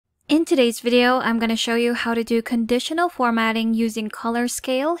In today's video, I'm going to show you how to do conditional formatting using color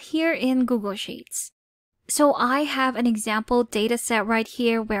scale here in Google Sheets. So I have an example data set right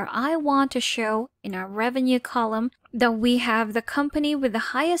here where I want to show in our revenue column that we have the company with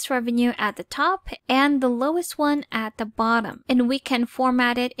the highest revenue at the top and the lowest one at the bottom. And we can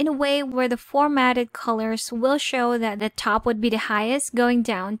format it in a way where the formatted colors will show that the top would be the highest going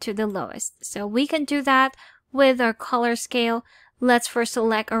down to the lowest. So we can do that with our color scale. Let's first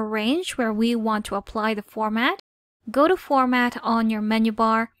select a range where we want to apply the format. Go to Format on your menu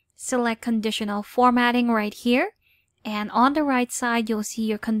bar, select Conditional Formatting right here, and on the right side, you'll see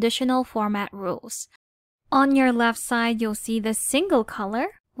your conditional format rules. On your left side, you'll see the single color,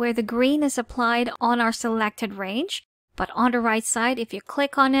 where the green is applied on our selected range, but on the right side, if you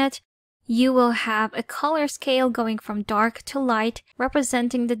click on it, you will have a color scale going from dark to light,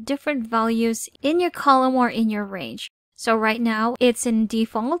 representing the different values in your column or in your range. So right now, it's in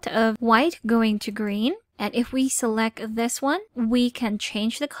default of white going to green. And if we select this one, we can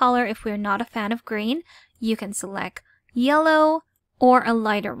change the color. If we're not a fan of green, you can select yellow or a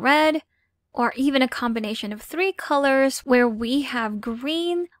lighter red, or even a combination of 3 colors where we have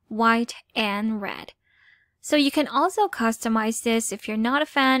green, white, and red. So you can also customize this. If you're not a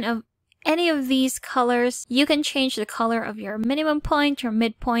fan of any of these colors, you can change the color of your minimum point, your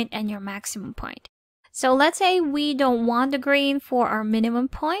midpoint, and your maximum point. So let's say we don't want the green for our minimum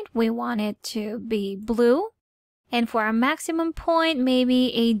point. We want it to be blue. And for our maximum point,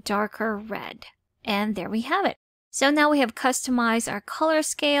 maybe a darker red. And there we have it. So now we have customized our color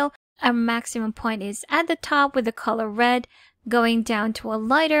scale. Our maximum point is at the top with the color red, going down to a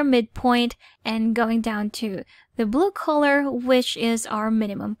lighter midpoint, and going down to the blue color, which is our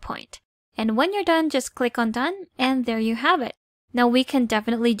minimum point. And when you're done, just click on Done, and there you have it. Now we can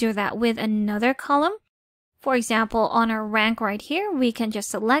definitely do that with another column. For example, on our rank right here, we can just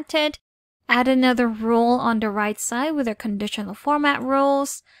select it, add another rule on the right side with our conditional format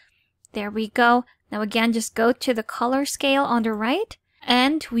rules. There we go. Now again, just go to the color scale on the right,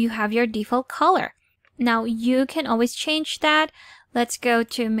 and you have your default color. Now you can always change that. Let's go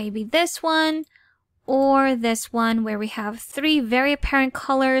to maybe this one or this one where we have 3 very apparent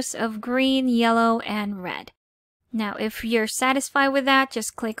colors of green, yellow, and red. Now, if you're satisfied with that,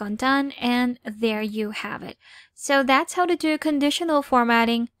 just click on Done, and there you have it. So that's how to do conditional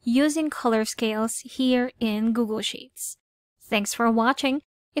formatting using color scales here in Google Sheets. Thanks for watching.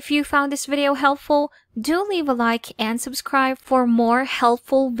 If you found this video helpful, do leave a like and subscribe for more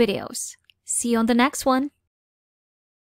helpful videos. See you on the next one.